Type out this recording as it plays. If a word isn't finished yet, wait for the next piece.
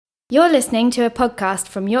You're listening to a podcast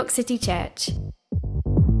from York City Church.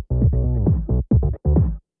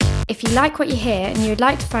 If you like what you hear and you would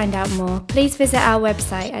like to find out more, please visit our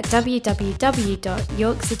website at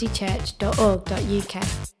www.yorkcitychurch.org.uk.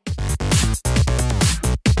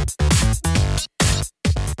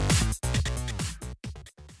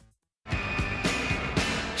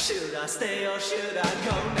 Should I stay or should I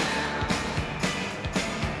go now?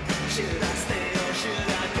 Should I stay or should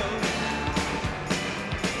I go now?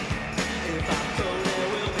 If I go there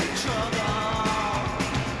will be trouble,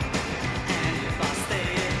 and if I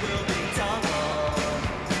stay it will be double.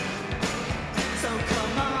 So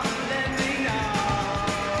come on, let me know.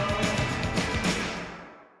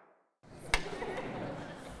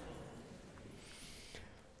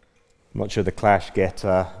 I'm not sure the Clash get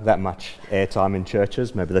that much airtime in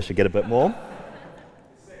churches. Maybe they should get a bit more.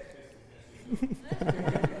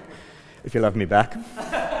 If you'll have me back.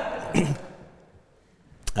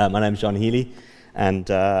 My name's Jon Healey, and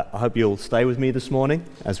I hope you'll stay with me this morning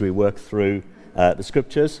as we work through the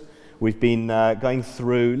scriptures. We've been going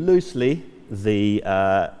through loosely the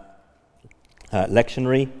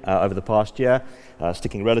lectionary over the past year,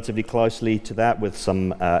 sticking relatively closely to that with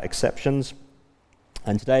some exceptions.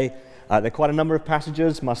 And today, there are quite a number of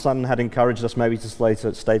passages. My son had encouraged us maybe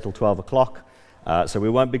to stay till 12 o'clock. So we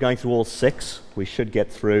won't be going through all 6. We should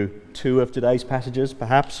get through 2 of today's passages,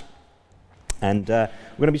 perhaps. And we're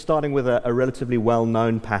going to be starting with a relatively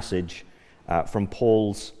well-known passage from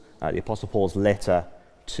the Apostle Paul's letter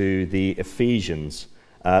to the Ephesians.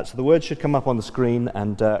 So the words should come up on the screen,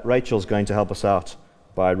 and Rachel's going to help us out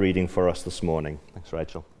by reading for us this morning. Thanks,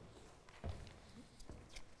 Rachel.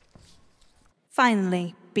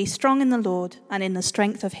 Finally, be strong in the Lord and in the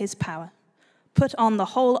strength of his power. Put on the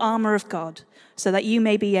whole armour of God, so that you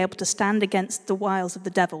may be able to stand against the wiles of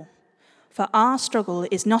the devil. For our struggle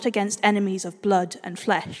is not against enemies of blood and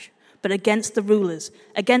flesh, but against the rulers,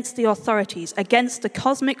 against the authorities, against the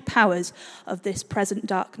cosmic powers of this present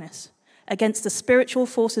darkness, against the spiritual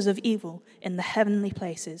forces of evil in the heavenly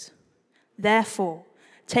places. Therefore,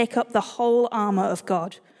 take up the whole armour of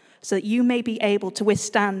God, so that you may be able to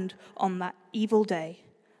withstand on that evil day,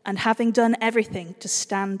 and having done everything, to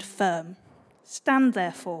stand firm. Stand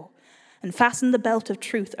therefore, and fasten the belt of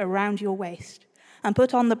truth around your waist, and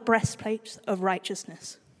put on the breastplate of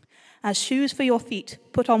righteousness. As shoes for your feet,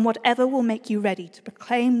 put on whatever will make you ready to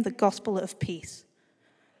proclaim the gospel of peace.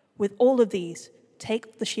 With all of these,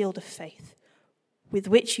 take the shield of faith, with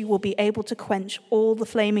which you will be able to quench all the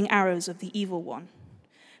flaming arrows of the evil one.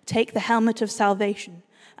 Take the helmet of salvation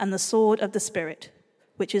and the sword of the Spirit,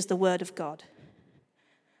 which is the word of God.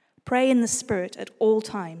 Pray in the Spirit at all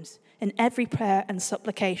times, in every prayer and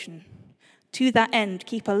supplication. To that end,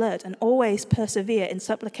 keep alert and always persevere in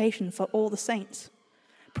supplication for all the saints.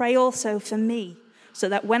 Pray also for me, so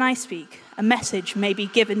that when I speak, a message may be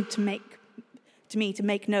given to me to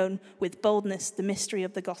make known with boldness the mystery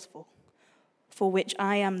of the gospel, for which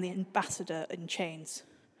I am the ambassador in chains.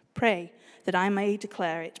 Pray that I may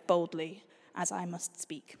declare it boldly, as I must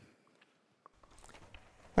speak.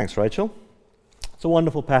 Thanks, Rachel. It's a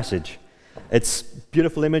wonderful passage. It's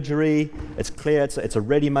beautiful imagery, it's clear, it's a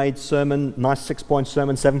ready-made sermon, nice 6-point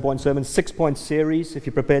sermon, 7-point sermon, 6-point series, if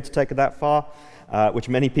you're prepared to take it that far, which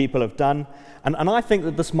many people have done. And I think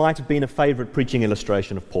that this might have been a favourite preaching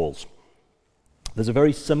illustration of Paul's. There's a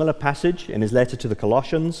very similar passage in his letter to the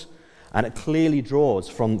Colossians, and it clearly draws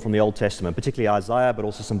from the Old Testament, particularly Isaiah, but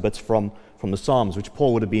also some bits from the Psalms, which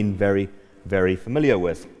Paul would have been very, very familiar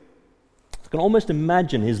with. You can almost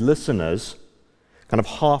imagine his listeners kind of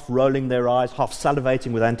half rolling their eyes, half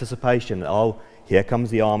salivating with anticipation. Oh, here comes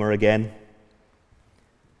the armor again.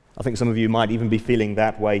 I think some of you might even be feeling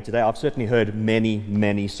that way today. I've certainly heard many,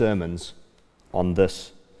 many sermons on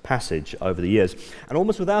this passage over the years. And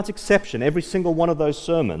almost without exception, every single one of those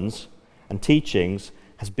sermons and teachings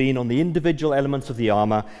has been on the individual elements of the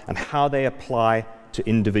armor and how they apply to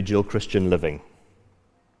individual Christian living.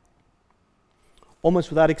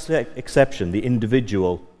 Almost without exception, the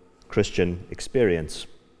individual Christian experience.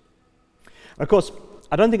 And of course,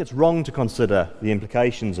 I don't think it's wrong to consider the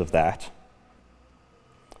implications of that,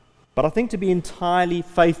 but I think to be entirely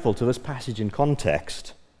faithful to this passage in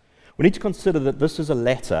context, we need to consider that this is a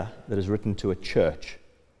letter that is written to a church,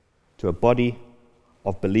 to a body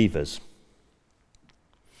of believers.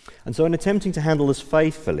 And so in attempting to handle this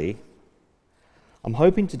faithfully, I'm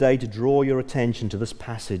hoping today to draw your attention to this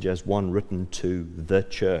passage as one written to the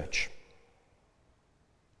church.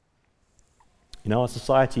 You know, our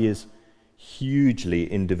society is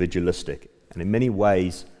hugely individualistic, and in many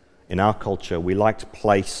ways, in our culture, we like to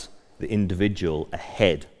place the individual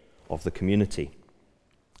ahead of the community.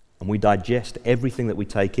 And we digest everything that we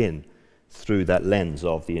take in through that lens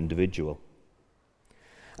of the individual.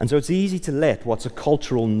 And so it's easy to let what's a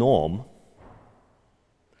cultural norm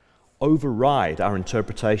override our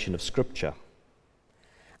interpretation of Scripture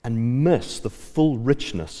and miss the full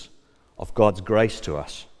richness of God's grace to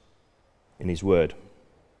us in His Word.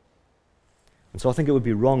 And so I think it would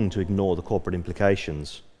be wrong to ignore the corporate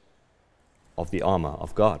implications of the armor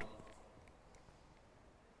of God.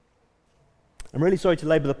 I'm really sorry to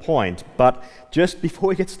labor the point, but just before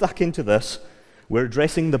we get stuck into this, we're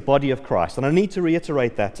addressing the body of Christ. And I need to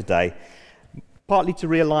reiterate that today, partly to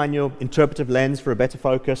realign your interpretive lens for a better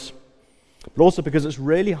focus, but also because it's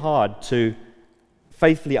really hard to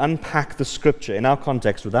faithfully unpack the Scripture in our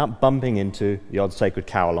context without bumping into the odd sacred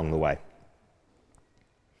cow along the way.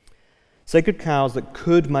 Sacred cows that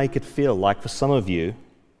could make it feel like, for some of you,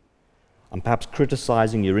 I'm perhaps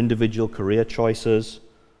criticizing your individual career choices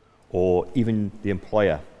or even the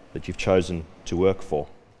employer that you've chosen to work for.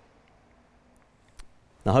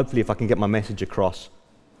 Now, hopefully, if I can get my message across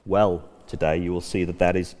well today, you will see that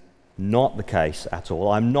that is not the case at all.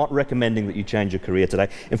 I'm not recommending that you change your career today.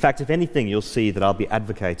 In fact, if anything, you'll see that I'll be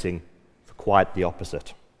advocating for quite the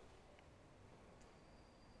opposite.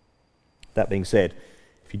 That being said,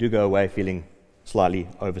 if you do go away feeling slightly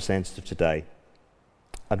oversensitive today,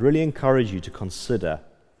 I'd really encourage you to consider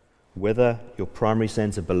whether your primary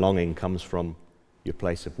sense of belonging comes from your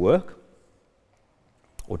place of work,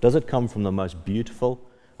 or does it come from the most beautiful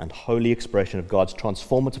and holy expression of God's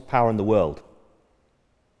transformative power in the world,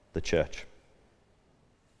 the church.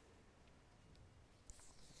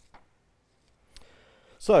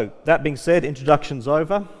 So, that being said, introduction's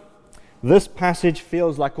over. This passage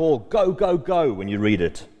feels like all go, go, go when you read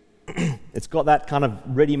it. It's got that kind of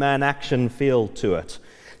ready man action feel to it.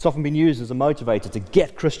 It's often been used as a motivator to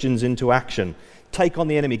get Christians into action. Take on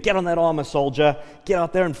the enemy, get on that armor, soldier, get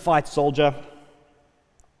out there and fight, soldier.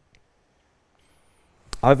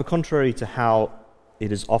 However, contrary to how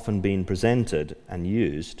it has often been presented and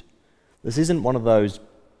used, this isn't one of those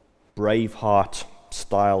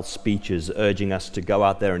Braveheart-style speeches urging us to go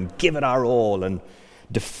out there and give it our all and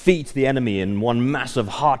defeat the enemy in one massive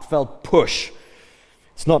heartfelt push.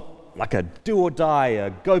 It's not like a do or die,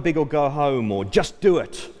 a go big or go home, or just do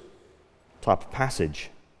it type of passage.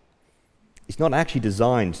 It's not actually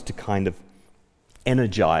designed to kind of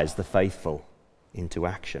energize the faithful into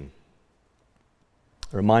action.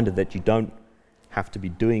 A reminder that you don't have to be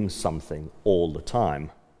doing something all the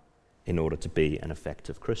time in order to be an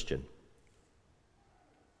effective Christian.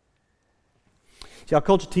 See, our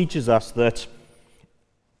culture teaches us that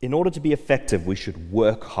in order to be effective, we should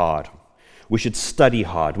work hard. We should study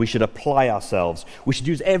hard. We should apply ourselves. We should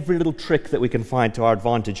use every little trick that we can find to our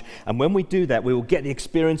advantage. And when we do that, we will get the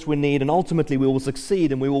experience we need, and ultimately we will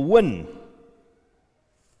succeed and we will win.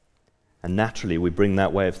 And naturally, we bring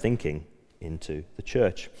that way of thinking into the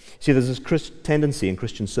church. See, there's this tendency in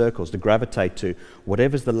Christian circles to gravitate to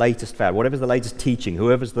whatever's the latest fad, whatever's the latest teaching,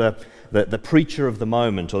 whoever's the preacher of the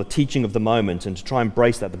moment or the teaching of the moment, and to try and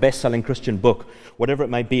embrace that, the best-selling Christian book, whatever it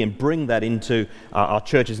may be, and bring that into our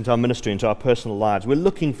churches, into our ministry, into our personal lives. We're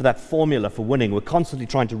looking for that formula for winning. We're constantly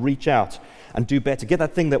trying to reach out and do better, get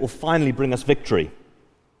that thing that will finally bring us victory.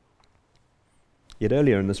 Yet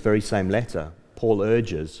earlier in this very same letter, Paul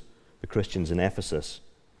urges the Christians in Ephesus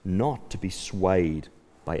not to be swayed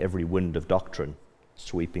by every wind of doctrine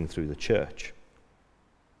sweeping through the church.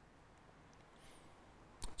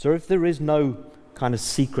 So if there is no kind of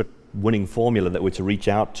secret winning formula that we're to reach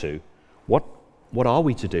out to, what are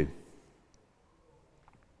we to do?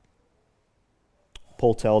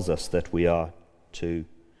 Paul tells us that we are to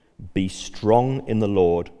be strong in the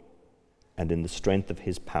Lord and in the strength of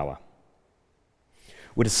His power.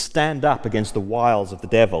 We're to stand up against the wiles of the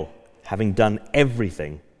devil, having done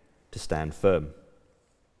everything to stand firm.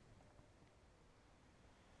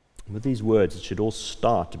 And with these words, it should all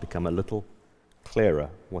start to become a little clearer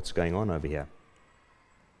what's going on over here.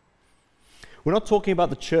 We're not talking about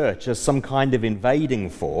the church as some kind of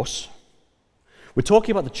invading force. We're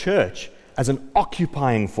talking about the church as an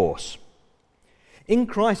occupying force. In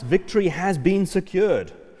Christ, victory has been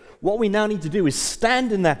secured. What we now need to do is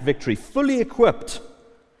stand in that victory, fully equipped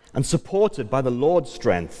and supported by the Lord's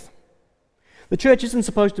strength. The church isn't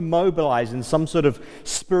supposed to mobilize in some sort of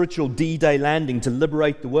spiritual D-Day landing to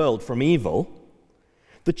liberate the world from evil.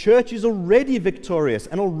 The church is already victorious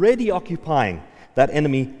and already occupying that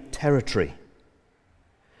enemy territory.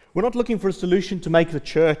 We're not looking for a solution to make the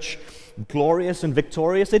church glorious and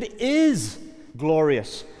victorious. It is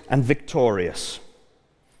glorious and victorious.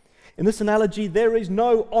 In this analogy, there is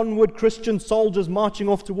no onward Christian soldiers marching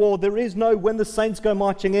off to war. There is no when the saints go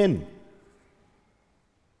marching in.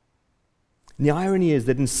 And the irony is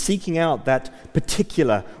that in seeking out that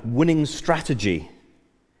particular winning strategy,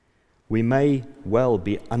 we may well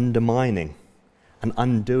be undermining and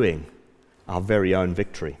undoing our very own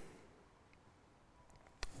victory.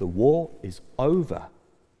 The war is over.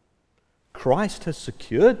 Christ has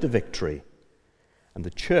secured the victory, and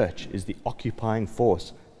the church is the occupying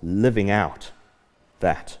force living out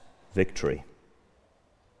that victory.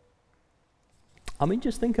 I mean,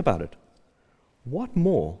 just think about it. What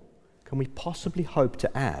more can we possibly hope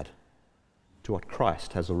to add to what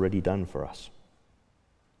Christ has already done for us?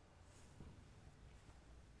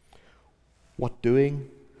 What doing,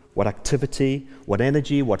 what activity, what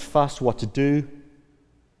energy, what fuss, what to do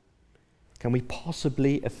can we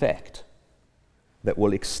possibly effect that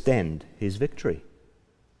will extend his victory?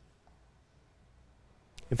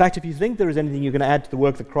 In fact, if you think there is anything you're going to add to the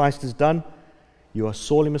work that Christ has done, you are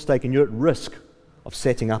sorely mistaken. You're at risk of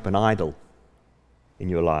setting up an idol in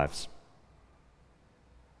your lives.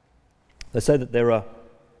 They say that there are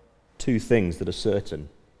two things that are certain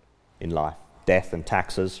in life: death and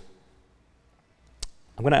taxes.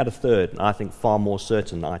 I'm going to add a third, and I think far more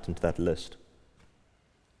certain item to that list: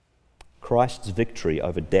 Christ's victory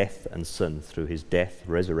over death and sin through his death,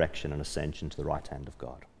 resurrection, and ascension to the right hand of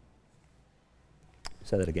God.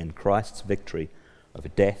 Say that again: Christ's victory over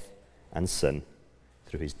death and sin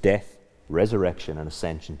through his death, resurrection, and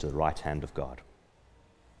ascension to the right hand of God.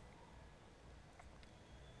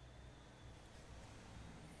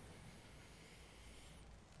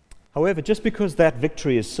 However, just because that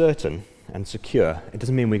victory is certain and secure, it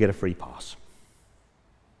doesn't mean we get a free pass.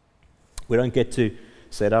 We don't get to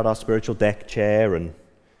set out our spiritual deck chair and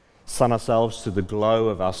sun ourselves to the glow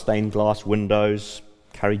of our stained glass windows,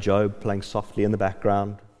 carry Job playing softly in the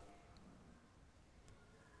background.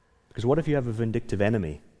 Because what if you have a vindictive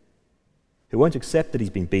enemy who won't accept that he's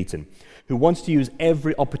been beaten, who wants to use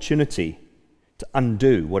every opportunity to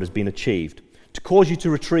undo what has been achieved, to cause you to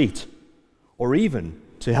retreat, or even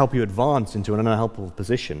to help you advance into an unhelpful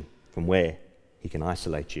position from where he can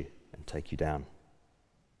isolate you and take you down?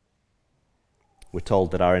 We're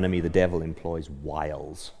told that our enemy, the devil, employs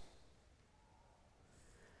wiles.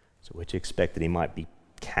 So we're to expect that he might be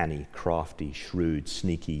canny, crafty, shrewd,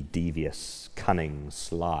 sneaky, devious, cunning,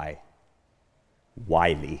 sly,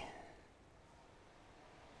 wily.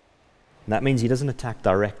 And that means he doesn't attack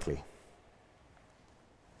directly.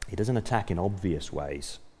 He doesn't attack in obvious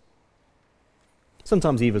ways.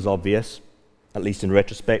 Sometimes evil's obvious, at least in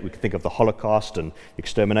retrospect. We can think of the Holocaust and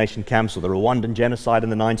extermination camps, or the Rwandan genocide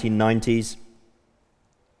in the 1990s.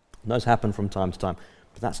 And those happen from time to time,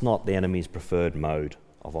 but that's not the enemy's preferred mode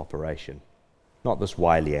of operation. Not this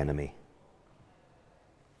wily enemy.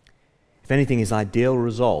 If anything, his ideal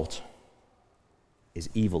result is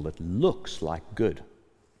evil that looks like good.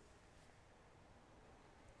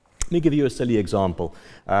 Let me give you a silly example.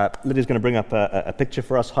 Lydia's going to bring up a picture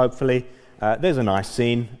for us, hopefully. There's a nice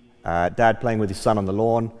scene. Dad playing with his son on the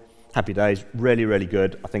lawn. Happy days. Really, really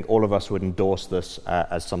good. I think all of us would endorse this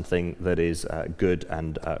as something that is good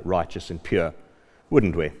and righteous and pure,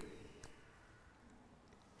 wouldn't we?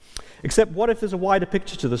 Except what if there's a wider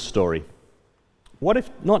picture to this story? What if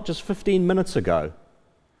not just 15 minutes ago,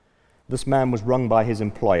 this man was rung by his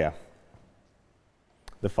employer,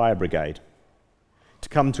 the fire brigade, to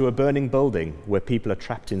come to a burning building where people are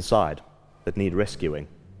trapped inside that need rescuing.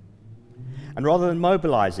 And rather than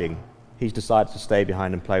mobilizing, he's decided to stay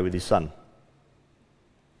behind and play with his son.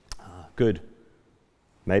 Good.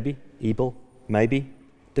 Maybe. Evil. Maybe.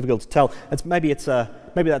 Difficult to tell. Maybe that's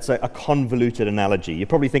a convoluted analogy. You're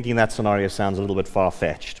probably thinking that scenario sounds a little bit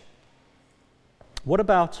far-fetched. What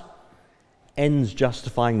about ends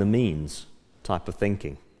justifying the means type of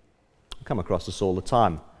thinking? We come across this all the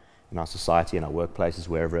time in our society, in our workplaces,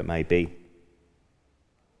 wherever it may be.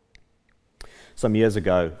 Some years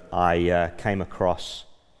ago, I came across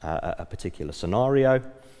a particular scenario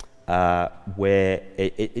where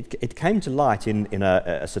it came to light in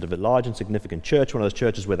a sort of a large and significant church, one of those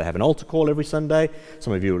churches where they have an altar call every Sunday.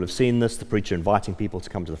 Some of you will have seen this, the preacher inviting people to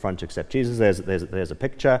come to the front to accept Jesus. There's a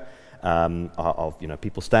picture of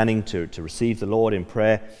people standing to receive the Lord in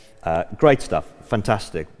prayer. Great stuff,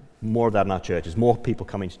 fantastic. More of that in our churches, more people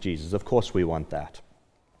coming to Jesus. Of course we want that.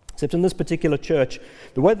 Except in this particular church,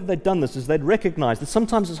 the way that they'd done this is they'd recognized that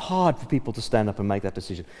sometimes it's hard for people to stand up and make that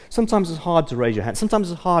decision. Sometimes it's hard to raise your hand.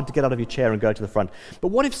 Sometimes it's hard to get out of your chair and go to the front. But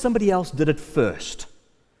what if somebody else did it first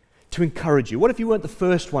to encourage you? What if you weren't the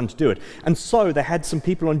first one to do it? And so they had some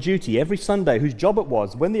people on duty every Sunday whose job it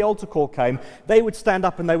was, when the altar call came, they would stand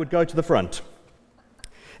up and they would go to the front.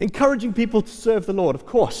 Encouraging people to serve the Lord, of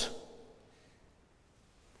course.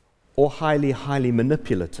 Or highly, highly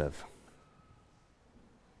manipulative.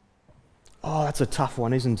 Oh, that's a tough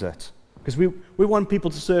one, isn't it? Because we want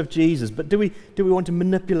people to serve Jesus, but do we want to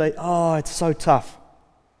manipulate? Oh, it's so tough.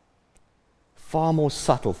 Far more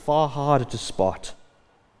subtle, far harder to spot.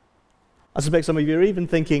 I suspect some of you are even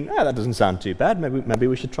thinking, that doesn't sound too bad. Maybe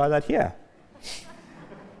we should try that here.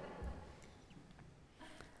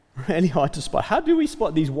 Really hard to spot. How do we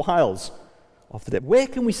spot these wiles of the devil? Where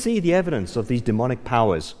can we see the evidence of these demonic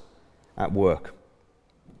powers at work?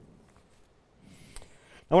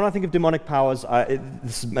 Now, when I think of demonic powers,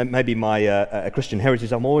 this is maybe my Christian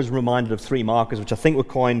heritage. I'm always reminded of three markers, which I think were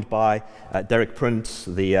coined by Derek Prince,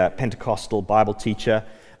 the Pentecostal Bible teacher.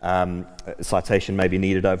 Citation may be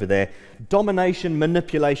needed over there. Domination,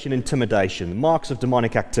 manipulation, intimidation, marks of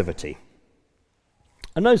demonic activity.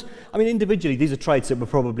 And those, individually, these are traits that we're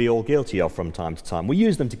probably all guilty of from time to time. We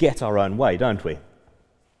use them to get our own way, don't we?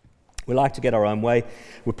 We like to get our own way.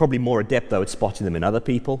 We're probably more adept, though, at spotting them in other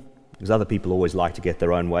people, because other people always like to get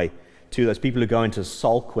their own way too. Those people who go into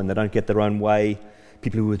sulk when they don't get their own way,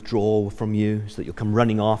 people who withdraw from you so that you'll come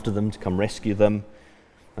running after them to come rescue them.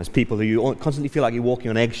 Those people who you constantly feel like you're walking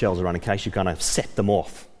on eggshells around in case you kind of set them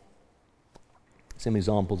off. Some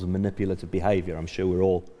examples of manipulative behavior I'm sure we're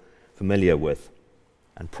all familiar with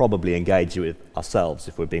and probably engage with ourselves,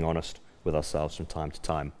 if we're being honest with ourselves from time to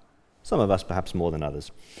time. Some of us perhaps more than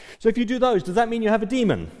others. So if you do those, does that mean you have a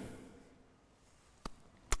demon?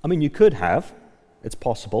 You could have. It's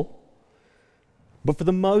possible. But for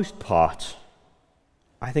the most part,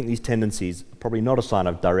 I think these tendencies are probably not a sign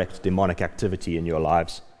of direct demonic activity in your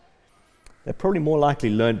lives. They're probably more likely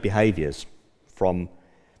learned behaviors from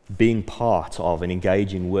being part of and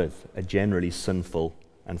engaging with a generally sinful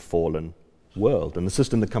and fallen world and the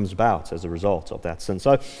system that comes about as a result of that sin.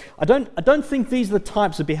 So I don't think these are the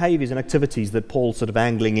types of behaviors and activities that Paul's sort of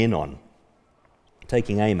angling in on,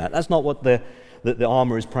 taking aim at. That's not what the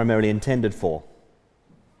armor is primarily intended for.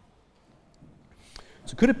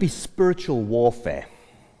 So could it be spiritual warfare?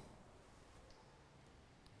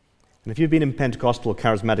 And if you've been in Pentecostal or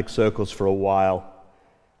charismatic circles for a while,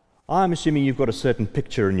 I'm assuming you've got a certain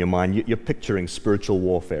picture in your mind. You're picturing spiritual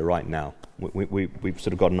warfare right now. We've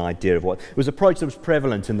sort of got an idea of what it was. An approach that was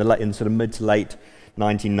prevalent in sort of mid to late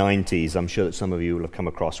 1990s. I'm sure that some of you will have come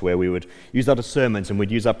across, where we would use our discernments and we'd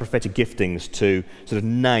use our prophetic giftings to sort of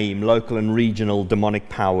name local and regional demonic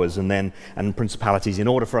powers and principalities in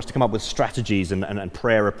order for us to come up with strategies and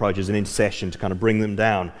prayer approaches and intercession to kind of bring them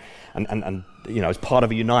down and as part of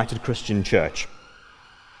a united Christian church.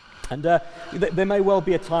 And there may well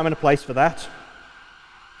be a time and a place for that.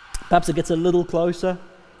 Perhaps it gets a little closer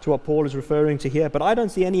to what Paul is referring to here, but I don't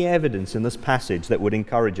see any evidence in this passage that would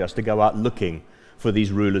encourage us to go out looking for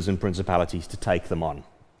these rulers and principalities to take them on.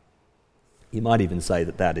 You might even say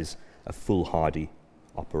that is a foolhardy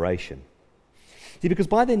operation. See, because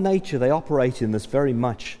by their nature they operate in this very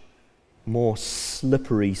much more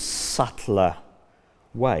slippery, subtler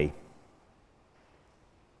way.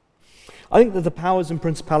 I think that the powers and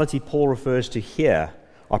principality Paul refers to here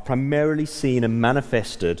are primarily seen and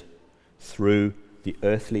manifested through the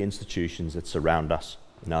earthly institutions that surround us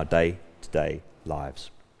in our day-to-day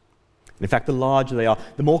lives. And in fact, the larger they are,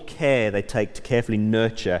 the more care they take to carefully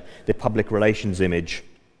nurture their public relations image,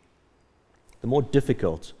 the more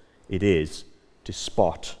difficult it is to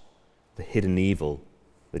spot the hidden evil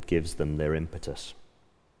that gives them their impetus.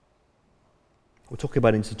 We're talking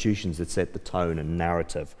about institutions that set the tone and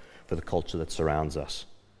narrative for the culture that surrounds us,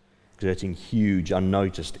 exerting huge,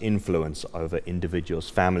 unnoticed influence over individuals,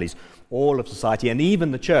 families, all of society, and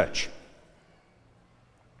even the church.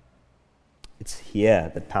 It's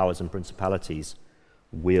here that powers and principalities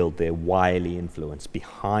wield their wily influence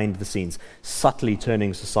behind the scenes, subtly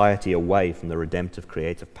turning society away from the redemptive,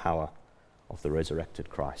 creative power of the resurrected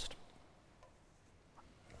Christ.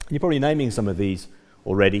 You're probably naming some of these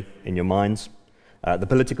already in your minds. The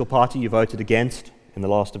political party you voted against in the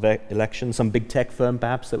last election, some big tech firm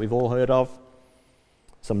perhaps that we've all heard of,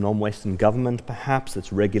 some non-Western government perhaps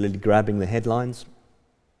that's regularly grabbing the headlines.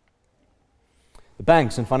 The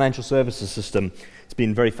banks and financial services system, it's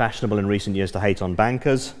been very fashionable in recent years to hate on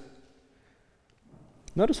bankers.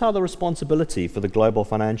 Notice how the responsibility for the global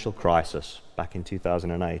financial crisis back in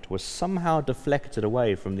 2008 was somehow deflected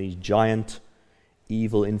away from these giant,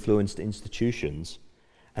 evil-influenced institutions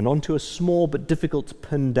and onto a small but difficult to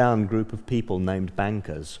pin down group of people named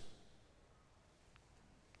bankers.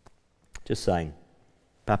 Just saying,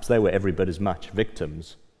 perhaps they were every bit as much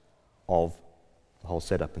victims of the whole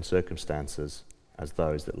setup and circumstances as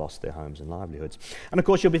those that lost their homes and livelihoods. And of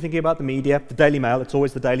course you'll be thinking about the media, the Daily Mail. It's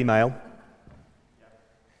always the Daily Mail.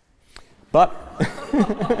 But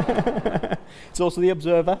it's also the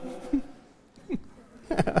Observer,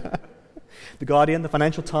 the Guardian, the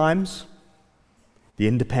Financial Times, The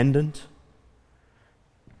Independent,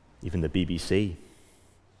 even the BBC.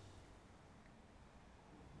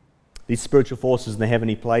 These spiritual forces in the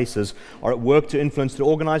heavenly places are at work to influence through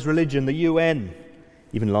organized religion, the UN,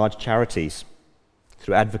 even large charities,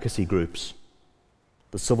 through advocacy groups,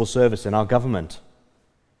 the civil service in our government,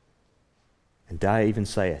 and dare I even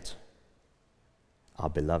say it, our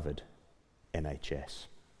beloved NHS.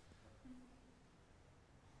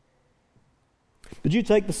 Did you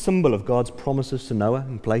take the symbol of God's promises to Noah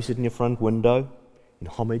and place it in your front window in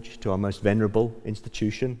homage to our most venerable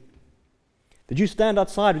institution? Did you stand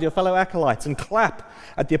outside with your fellow acolytes and clap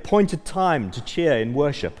at the appointed time to cheer in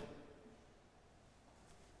worship?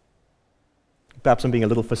 Perhaps I'm being a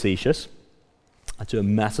little facetious. I too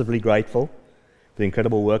am massively grateful for the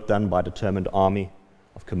incredible work done by a determined army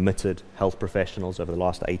of committed health professionals over the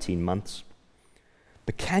last 18 months.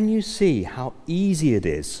 But can you see how easy it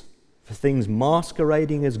is for things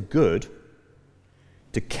masquerading as good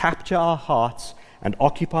to capture our hearts and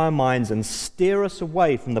occupy our minds and steer us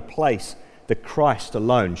away from the place that Christ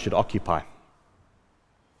alone should occupy?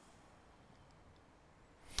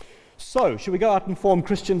 So, should we go out and form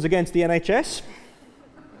Christians against the NHS?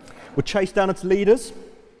 We'll chase down its leaders.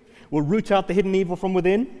 We'll root out the hidden evil from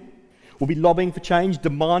within. We'll be lobbying for change,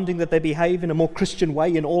 demanding that they behave in a more Christian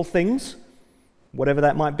way in all things, whatever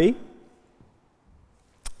that might be.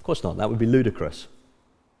 Of course not. That would be ludicrous.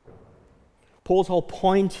 Paul's whole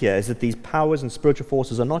point here is that these powers and spiritual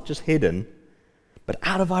forces are not just hidden, but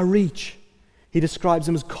out of our reach. He describes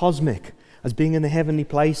them as cosmic, as being in the heavenly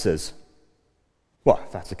places. Well,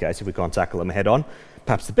 if that's the case, if we can't tackle them head on,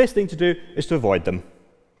 perhaps the best thing to do is to avoid them.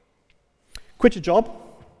 Quit your job,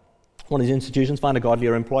 one of these institutions, find a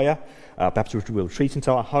godlier employer. Perhaps we'll retreat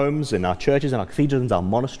into our homes, in our churches, in our cathedrals, in our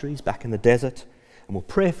monasteries, back in the desert, and we'll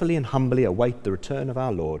prayerfully and humbly await the return of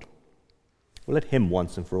our Lord. We'll let Him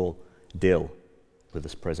once and for all deal with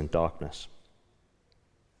this present darkness.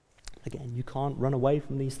 Again, you can't run away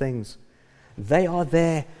from these things. They are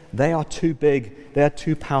there. They are too big. They are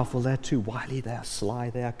too powerful. They are too wily. They are sly.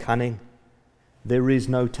 They are cunning. There is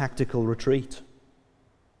no tactical retreat.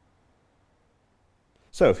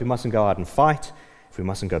 So if we mustn't go out and fight, if we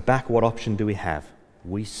mustn't go back, what option do we have?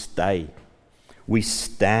 We stay. We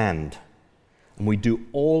stand. And we do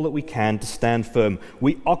all that we can to stand firm.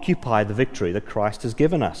 We occupy the victory that Christ has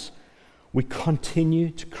given us. We continue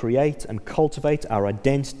to create and cultivate our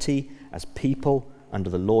identity as people under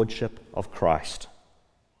the lordship of Christ.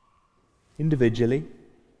 Individually,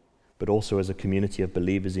 but also as a community of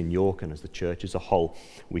believers in York and as the church as a whole,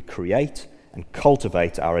 we create and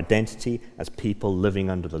cultivate our identity as people living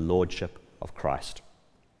under the lordship of Christ.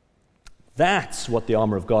 That's what the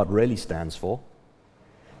armor of God really stands for.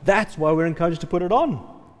 That's why we're encouraged to put it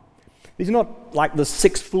on. These are not like the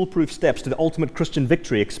 6 foolproof steps to the ultimate Christian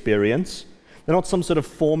victory experience. They're not some sort of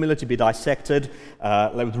formula to be dissected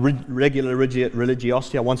like with regular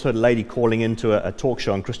religiosity. I once heard a lady calling into a talk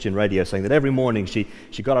show on Christian radio saying that every morning she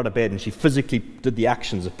got out of bed and she physically did the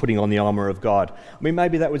actions of putting on the armor of God. I mean,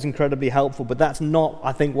 maybe that was incredibly helpful, but that's not,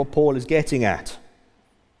 I think, what Paul is getting at.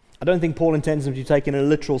 I don't think Paul intends them to be taken in a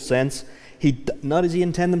literal sense. Nor does he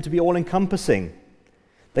intend them to be all-encompassing.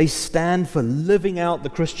 They stand for living out the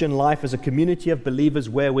Christian life as a community of believers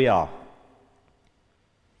where we are.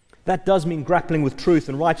 That does mean grappling with truth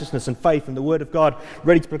and righteousness and faith and the Word of God,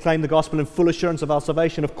 ready to proclaim the gospel in full assurance of our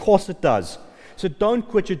salvation. Of course it does. So don't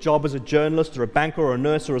quit your job as a journalist or a banker or a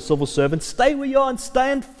nurse or a civil servant. Stay where you are and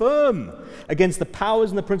stand firm against the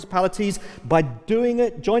powers and the principalities by doing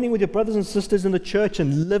it, joining with your brothers and sisters in the church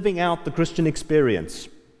and living out the Christian experience.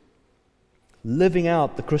 Living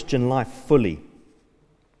out the Christian life fully.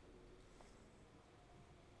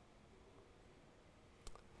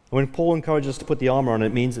 When Paul encourages us to put the armor on,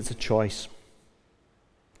 it means it's a choice.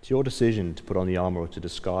 It's your decision to put on the armor or to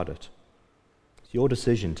discard it. It's your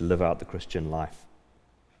decision to live out the Christian life.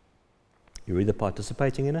 You're either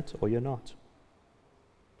participating in it or you're not.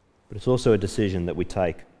 But it's also a decision that we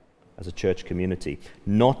take as a church community,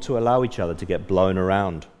 not to allow each other to get blown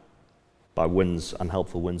around by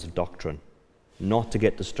unhelpful winds of doctrine, not to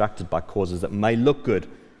get distracted by causes that may look good,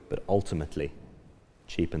 but ultimately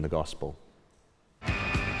cheapen the gospel.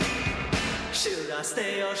 Should I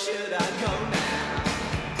stay or should I go now?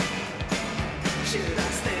 Should I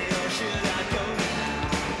stay or should I go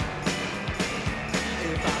now?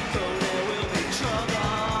 If I go there will be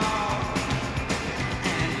trouble,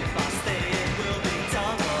 and if I stay it will be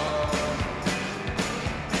double.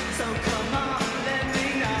 So come on, let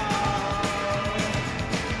me know.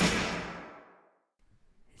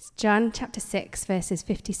 It's John chapter 6, verses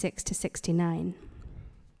 56 to 69.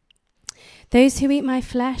 Those who eat my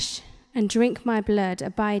flesh and drink my blood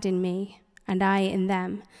abide in me, and I in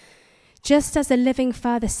them. Just as the living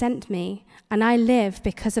Father sent me, and I live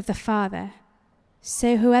because of the Father,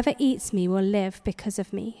 so whoever eats me will live because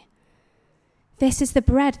of me. This is the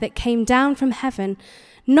bread that came down from heaven,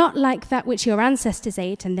 not like that which your ancestors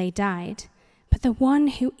ate and they died, but the one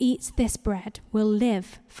who eats this bread will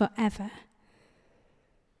live forever."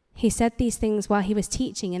 He said these things while he was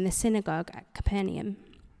teaching in the synagogue at Capernaum.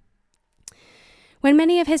 When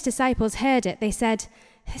many of his disciples heard it, they said,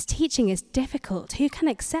 "This teaching is difficult. Who can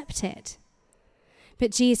accept it?"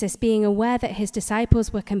 But Jesus, being aware that his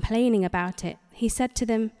disciples were complaining about it, he said to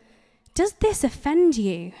them, "Does this offend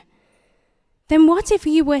you? Then what if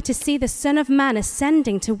you were to see the Son of Man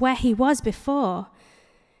ascending to where he was before?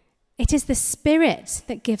 It is the Spirit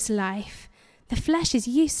that gives life. The flesh is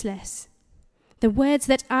useless. The words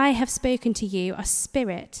that I have spoken to you are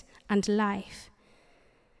spirit and life.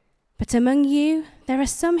 But among you there are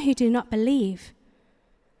some who do not believe."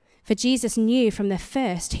 For Jesus knew from the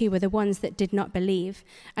first who were the ones that did not believe,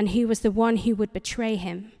 and who was the one who would betray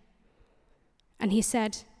him. And he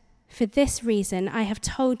said, "For this reason I have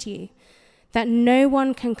told you that no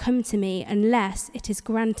one can come to me unless it is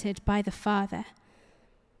granted by the Father."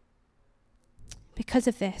 Because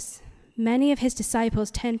of this, many of his disciples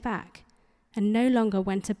turned back and no longer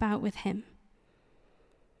went about with him.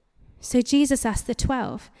 So Jesus asked the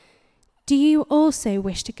 12, "Do you also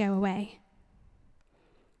wish to go away?"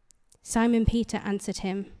 Simon Peter answered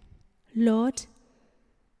him, "Lord,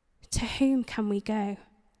 to whom can we go?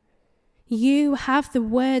 You have the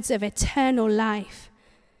words of eternal life.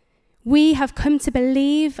 We have come to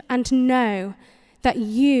believe and know that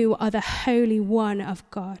you are the Holy One of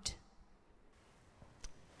God."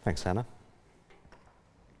 Thanks, Hannah.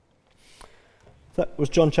 That was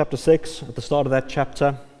John chapter 6. At the start of that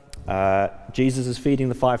chapter, Jesus is feeding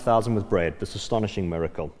the 5,000 with bread, this astonishing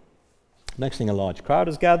miracle. Next thing, a large crowd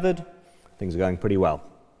is gathered. Things are going pretty well.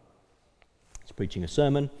 He's preaching a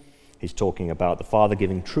sermon. He's talking about the Father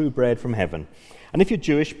giving true bread from heaven. And if you're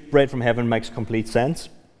Jewish, bread from heaven makes complete sense.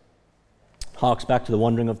 Harks back to the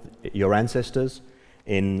wandering of your ancestors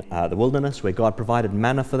in the wilderness, where God provided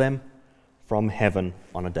manna for them from heaven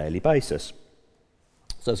on a daily basis.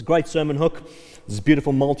 So it's a great sermon hook. There's a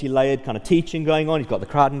beautiful multi-layered kind of teaching going on. He's got the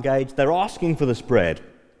crowd engaged. They're asking for this bread.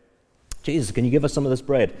 "Jesus, can you give us some of this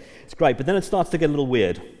bread?" It's great, but then it starts to get a little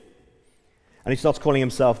weird. And he starts calling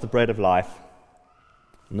himself the bread of life.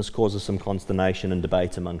 And this causes some consternation and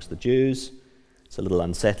debate amongst the Jews. It's a little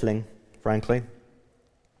unsettling, frankly.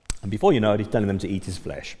 And before you know it, he's telling them to eat his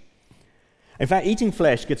flesh. In fact, eating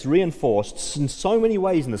flesh gets reinforced in so many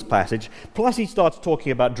ways in this passage. Plus he starts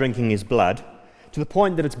talking about drinking his blood, to the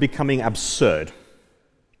point that it's becoming absurd.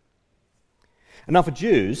 And now for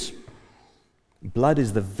Jews, blood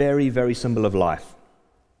is the very, very symbol of life.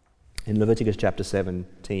 In Leviticus chapter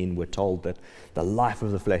 17, we're told that the life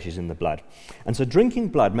of the flesh is in the blood. And so drinking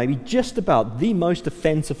blood may be just about the most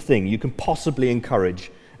offensive thing you can possibly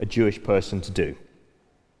encourage a Jewish person to do.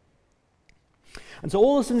 And so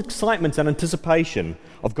all this excitement and anticipation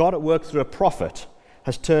of God at work through a prophet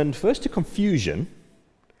has turned first to confusion,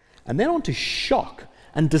 and then on to shock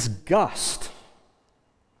and disgust.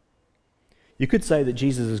 You could say that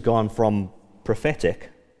Jesus has gone from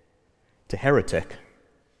prophetic to heretic,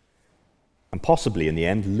 and possibly in the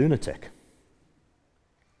end, lunatic.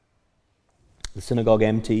 The synagogue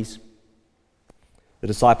empties. The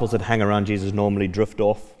disciples that hang around Jesus normally drift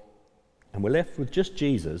off, and we're left with just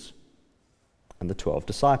Jesus and the 12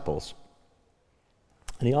 disciples.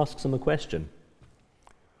 And he asks them a question.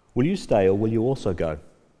 Will you stay or will you also go?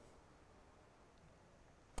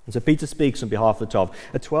 And so Peter speaks on behalf of the 12,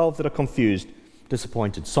 the 12 that are confused,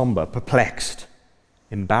 disappointed, somber, perplexed,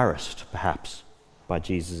 embarrassed, perhaps, by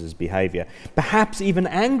Jesus' behavior, perhaps even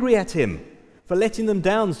angry at him for letting them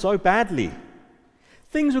down so badly.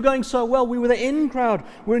 Things were going so well. We were the in crowd.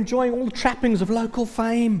 We're enjoying all the trappings of local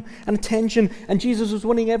fame and attention, and Jesus was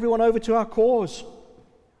winning everyone over to our cause.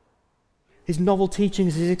 His novel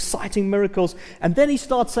teachings, his exciting miracles, and then he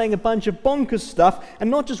starts saying a bunch of bonkers stuff, and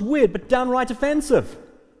not just weird, but downright offensive.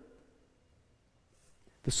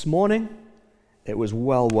 This morning, it was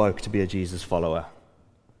well woke to be a Jesus follower.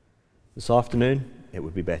 This afternoon, it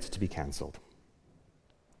would be better to be cancelled.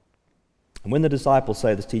 And when the disciples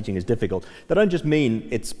say this teaching is difficult, they don't just mean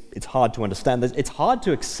it's hard to understand, it's hard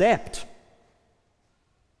to accept.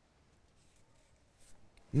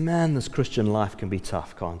 Man, this Christian life can be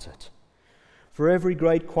tough, can't it? For every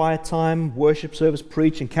great quiet time, worship service,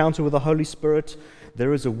 preach, encounter with the Holy Spirit,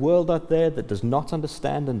 there is a world out there that does not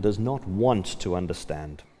understand and does not want to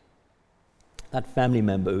understand. That family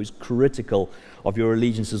member who's critical of your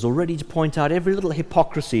allegiances or ready to point out every little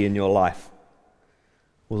hypocrisy in your life.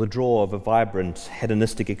 or the draw of a vibrant,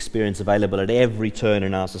 hedonistic experience available at every turn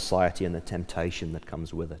in our society and the temptation that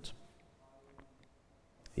comes with it.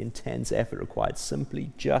 The intense effort required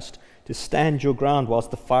simply just to stand your ground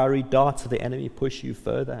whilst the fiery darts of the enemy push you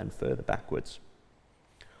further and further backwards.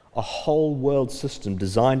 A whole world system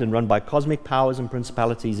designed and run by cosmic powers and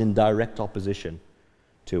principalities in direct opposition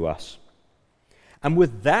to us. And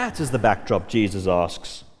with that as the backdrop, Jesus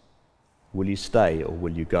asks, will you stay or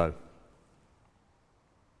will you go?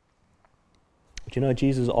 But you know,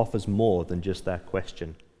 Jesus offers more than just that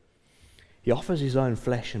question. He offers his own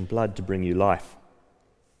flesh and blood to bring you life.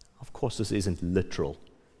 Of course, this isn't literal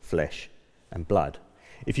flesh and blood.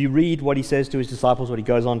 If you read what he says to his disciples, what he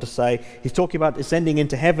goes on to say, he's talking about ascending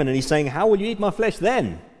into heaven, and he's saying, how will you eat my flesh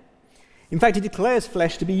then? In fact, he declares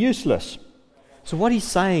flesh to be useless. So what he's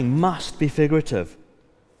saying must be figurative,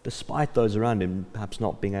 despite those around him perhaps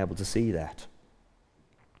not being able to see that.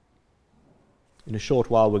 In a short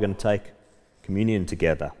while, we're going to take communion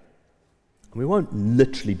together. And we won't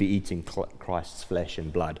literally be eating Christ's flesh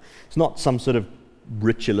and blood. It's not some sort of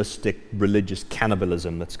ritualistic, religious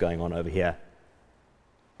cannibalism that's going on over here.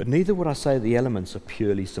 But neither would I say the elements are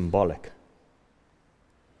purely symbolic.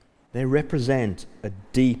 They represent a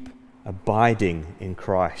deep abiding in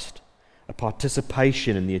Christ, a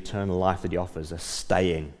participation in the eternal life that he offers, a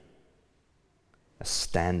staying, a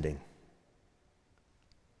standing.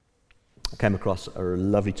 I came across a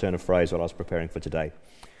lovely turn of phrase while I was preparing for today.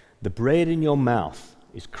 The bread in your mouth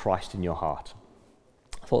is Christ in your heart.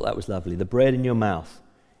 I thought that was lovely. The bread in your mouth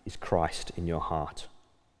is Christ in your heart.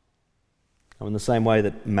 And in the same way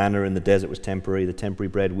that manna in the desert was temporary, the temporary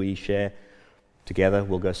bread we share together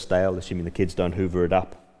will go stale, assuming the kids don't hoover it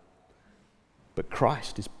up. But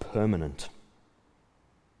Christ is permanent.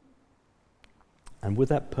 And with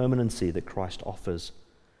that permanency that Christ offers,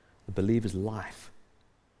 the believer's life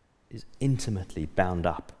is intimately bound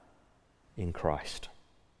up in Christ.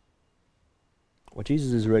 What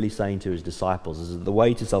Jesus is really saying to his disciples is that the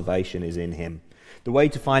way to salvation is in him. The way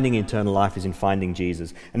to finding eternal life is in finding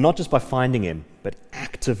Jesus. And not just by finding him, but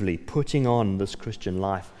actively putting on this Christian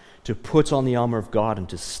life, to put on the armor of God and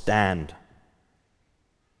to stand.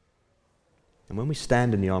 And when we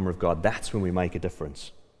stand in the armor of God, that's when we make a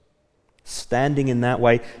difference. Standing in that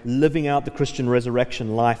way, living out the Christian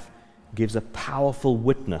resurrection life, gives a powerful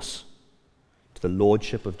witness to the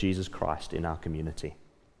lordship of Jesus Christ in our community.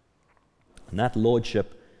 And that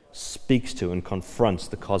lordship speaks to and confronts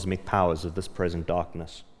the cosmic powers of this present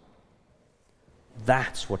darkness.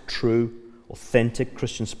 That's what true, authentic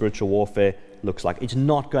Christian spiritual warfare looks like. It's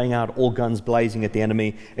not going out all guns blazing at the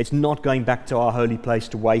enemy. It's not going back to our holy place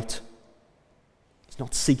to wait. It's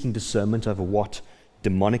not seeking discernment over what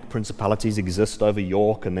demonic principalities exist over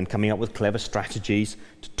York and then coming up with clever strategies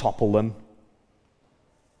to topple them.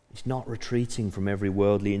 It's not retreating from every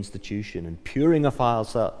worldly institution and purifying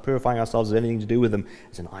ourselves as anything to do with them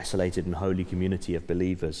as an isolated and holy community of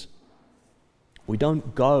believers. We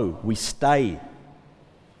don't go, we stay.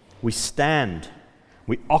 We stand.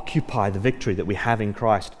 We occupy the victory that we have in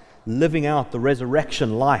Christ, living out the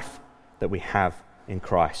resurrection life that we have in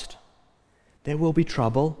Christ. There will be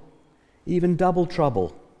trouble, even double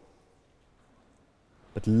trouble.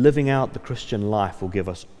 But living out the Christian life will give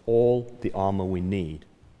us all the armor we need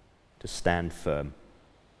to stand firm.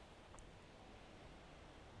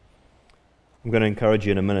 I'm going to encourage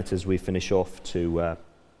you in a minute as we finish off to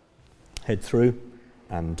head through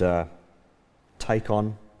and take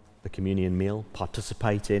on the communion meal,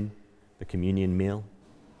 participate in the communion meal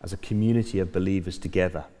as a community of believers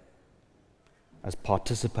together, as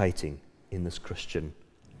participating in this Christian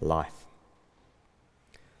life.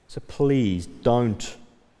 So please don't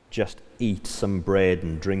just eat some bread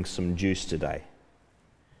and drink some juice today.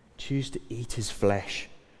 Choose to eat his flesh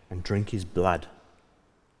and drink his blood.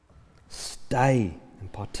 Stay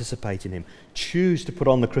and participate in him. Choose to put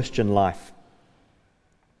on the Christian life.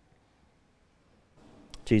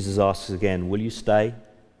 Jesus asks again, will you stay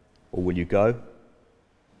or will you go?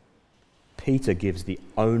 Peter gives the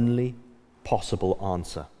only possible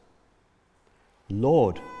answer.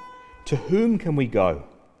 Lord, to whom can we go?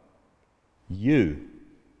 You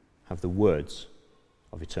have the words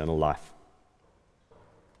of eternal life.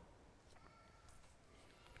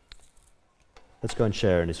 Let's go and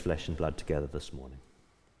share in his flesh and blood together this morning.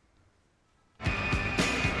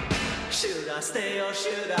 Should I stay or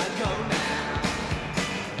should I go now?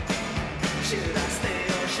 Should I stay?